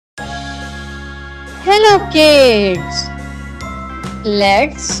Hello kids!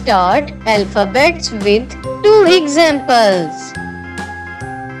 Let's start alphabets with two examples.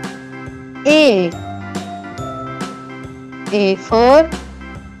 A. A for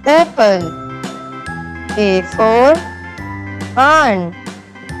apple. A for ant.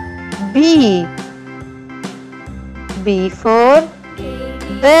 B. B for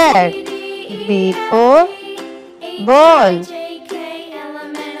bat. B for ball.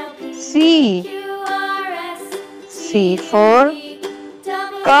 C. C for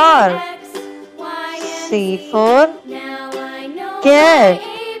car. C for cat.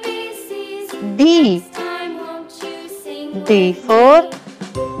 D. D for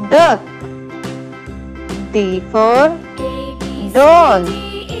duck. D for doll.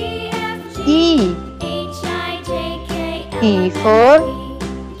 E. E for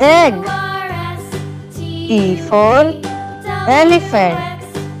egg. E for elephant.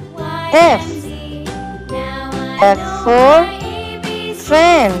 F. F for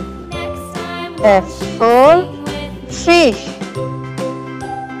fan. F for fish.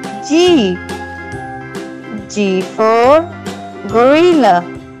 G. G for gorilla.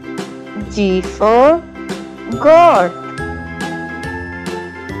 G for goat.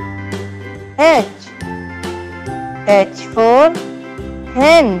 H. H for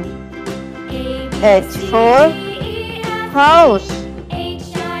hen. H for house.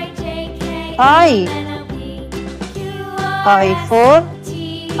 I for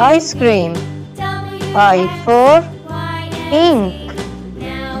ice cream. I for ink.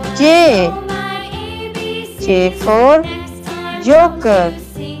 J. J for joker.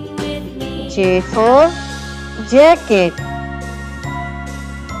 J for jacket.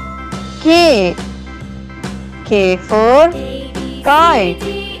 K. K for kite.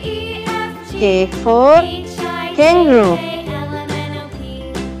 K for kangaroo.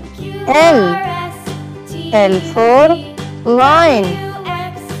 L. L for lion.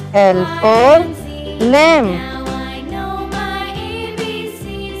 L for lamb.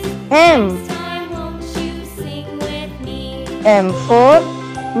 M. M for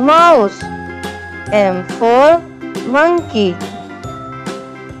mouse. M for monkey.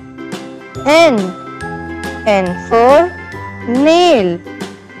 N. N for nail.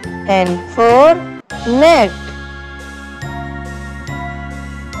 N for net.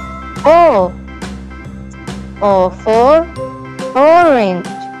 O. O for orange.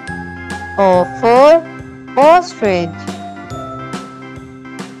 O for ostrich.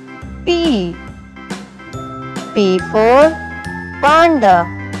 P. P for panda.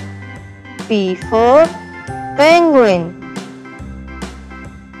 P for penguin.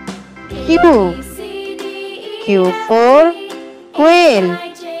 Q. Q for quail.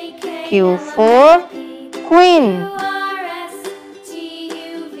 Q for queen.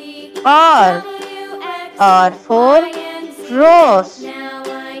 R. R for rose.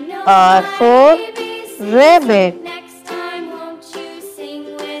 R for rabbit.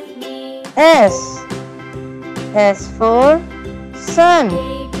 S. S for sun.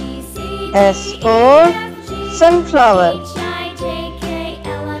 S for sunflower.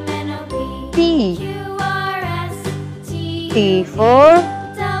 T. T for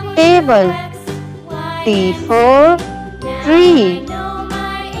table. T for tree.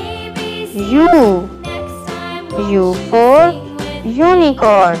 U. U for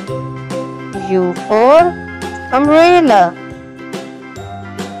unicorn. U for umbrella.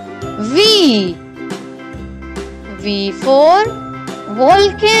 V. V for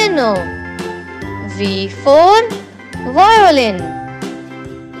volcano. V for violin.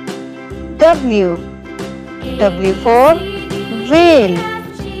 W. W for whale.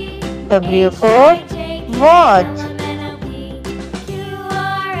 W for watch.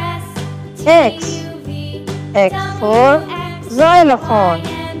 X. X for xylophone.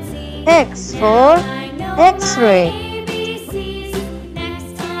 X for X-ray.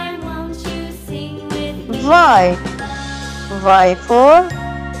 Y. Y for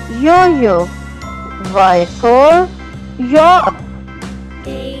yo-yo. Y for yacht.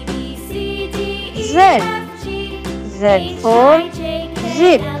 Z. Z for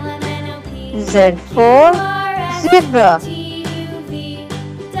zip. Z for zebra.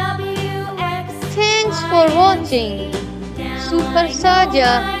 Thanks for watching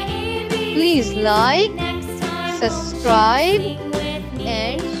Supersaja. Please like, subscribe